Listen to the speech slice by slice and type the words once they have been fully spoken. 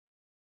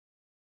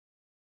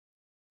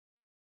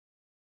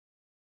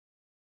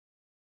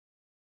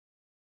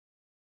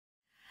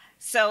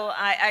So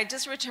I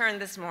just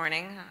returned this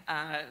morning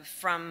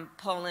from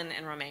Poland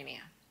and Romania.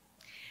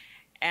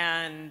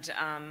 And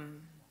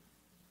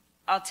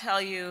I'll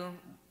tell you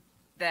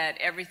that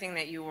everything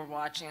that you were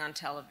watching on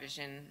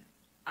television,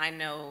 I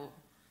know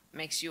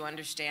makes you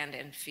understand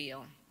and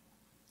feel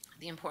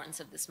the importance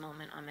of this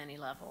moment on many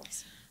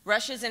levels.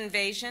 Russia's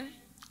invasion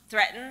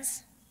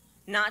threatens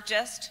not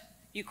just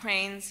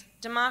Ukraine's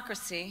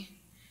democracy,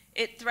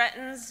 it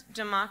threatens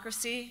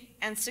democracy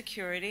and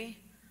security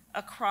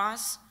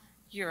across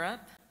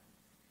Europe,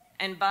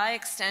 and by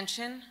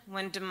extension,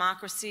 when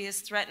democracy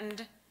is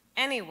threatened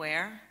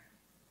anywhere,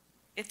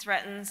 it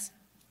threatens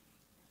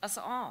us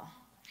all.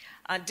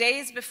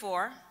 Days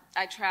before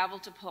I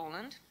traveled to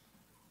Poland,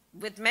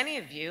 with many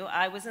of you,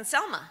 I was in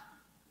Selma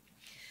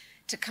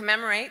to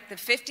commemorate the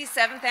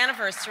 57th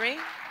anniversary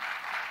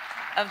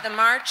of the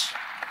march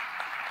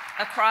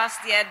across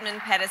the Edmund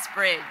Pettus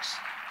Bridge,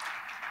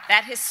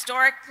 that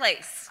historic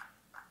place,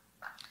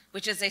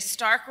 which is a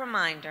stark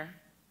reminder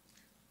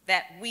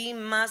that we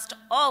must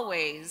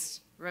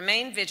always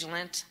remain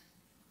vigilant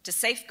to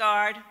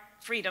safeguard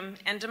freedom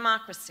and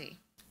democracy.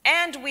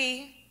 And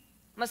we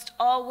must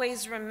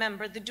always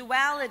remember the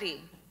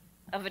duality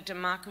of a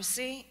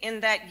democracy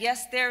in that,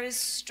 yes, there is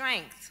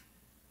strength,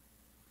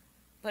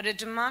 but a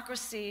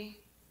democracy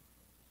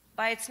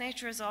by its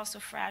nature is also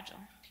fragile.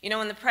 You know,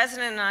 when the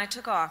President and I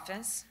took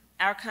office,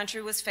 our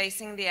country was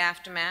facing the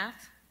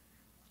aftermath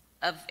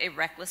of a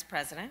reckless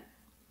president,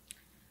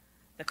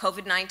 the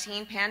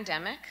COVID-19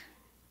 pandemic,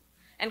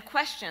 and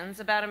questions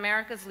about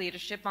America's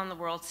leadership on the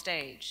world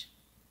stage.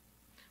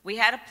 We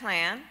had a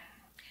plan,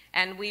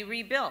 and we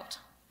rebuilt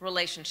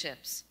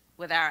relationships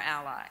with our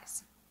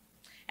allies.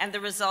 And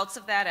the results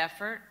of that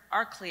effort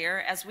are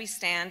clear as we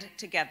stand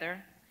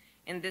together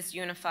in this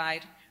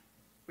unified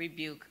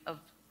rebuke of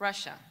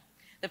Russia.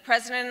 The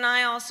President and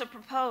I also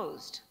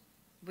proposed,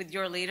 with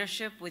your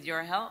leadership, with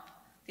your help,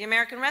 the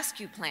American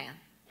Rescue Plan.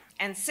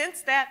 And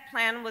since that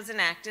plan was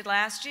enacted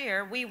last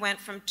year, we went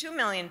from 2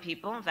 million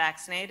people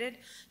vaccinated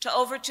to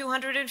over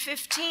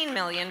 215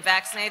 million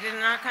vaccinated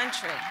in our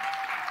country.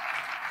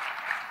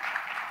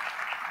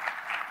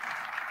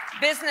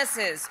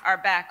 Businesses are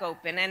back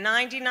open, and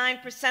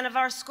 99% of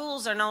our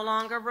schools are no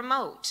longer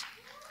remote.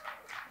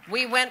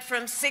 We went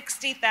from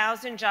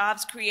 60,000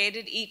 jobs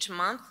created each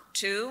month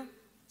to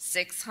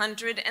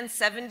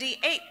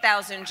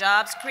 678,000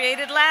 jobs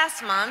created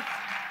last month,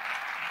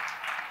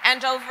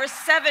 and over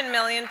 7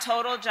 million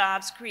total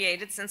jobs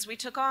created since we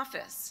took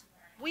office.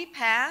 We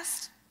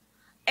passed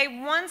a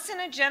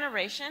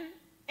once-in-a-generation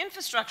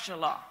infrastructure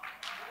law.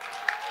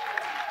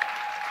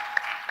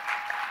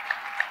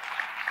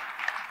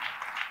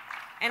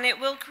 And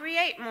it will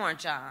create more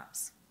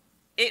jobs.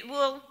 It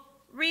will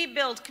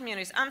rebuild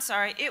communities.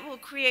 It will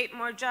create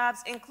more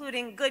jobs,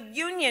 including good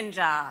union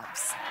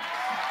jobs.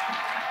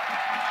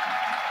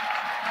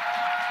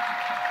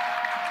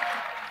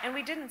 And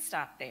we didn't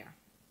stop there.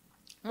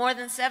 More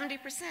than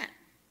 70%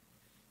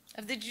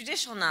 of the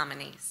judicial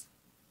nominees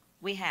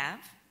we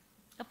have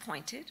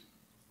appointed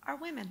are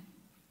women.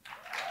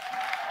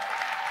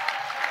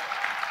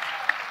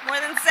 More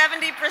than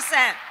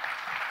 70%.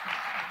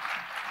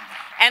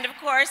 And of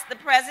course, the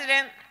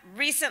President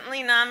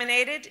recently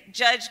nominated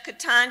Judge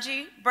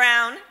Ketanji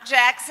Brown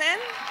Jackson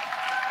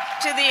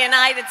to the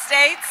United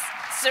States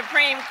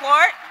Supreme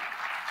Court.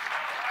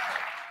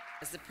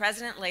 As the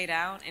President laid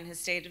out in his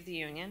State of the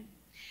Union,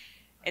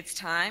 it's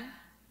time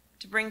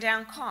to bring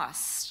down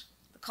costs,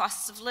 the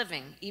costs of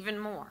living, even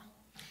more.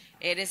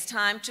 It is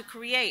time to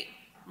create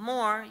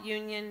more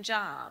union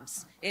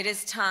jobs. It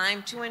is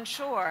time to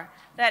ensure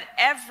that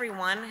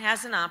everyone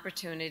has an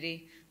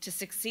opportunity to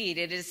succeed.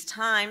 It is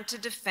time to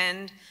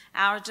defend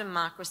our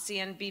democracy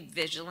and be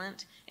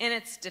vigilant in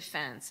its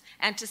defense,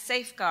 and to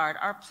safeguard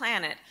our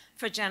planet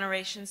for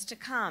generations to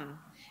come.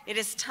 It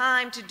is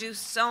time to do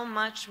so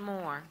much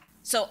more.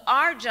 So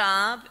our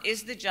job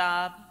is the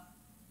job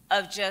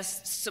of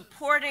just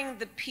supporting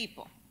the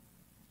people,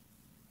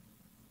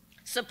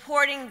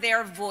 supporting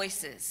their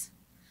voices,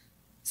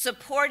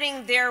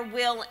 supporting their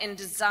will and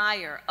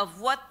desire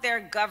of what their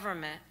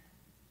government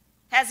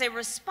has a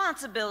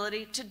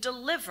responsibility to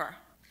deliver.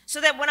 So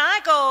that when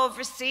I go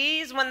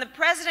overseas, when the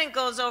President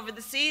goes over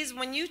the seas,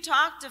 when you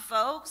talk to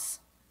folks,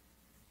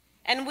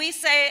 and we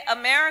say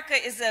America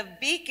is a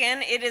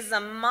beacon, it is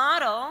a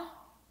model,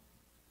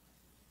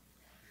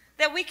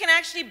 that we can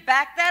actually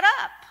back that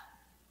up.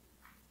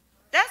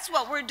 That's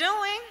what we're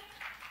doing.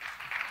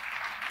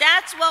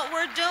 That's what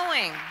we're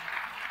doing.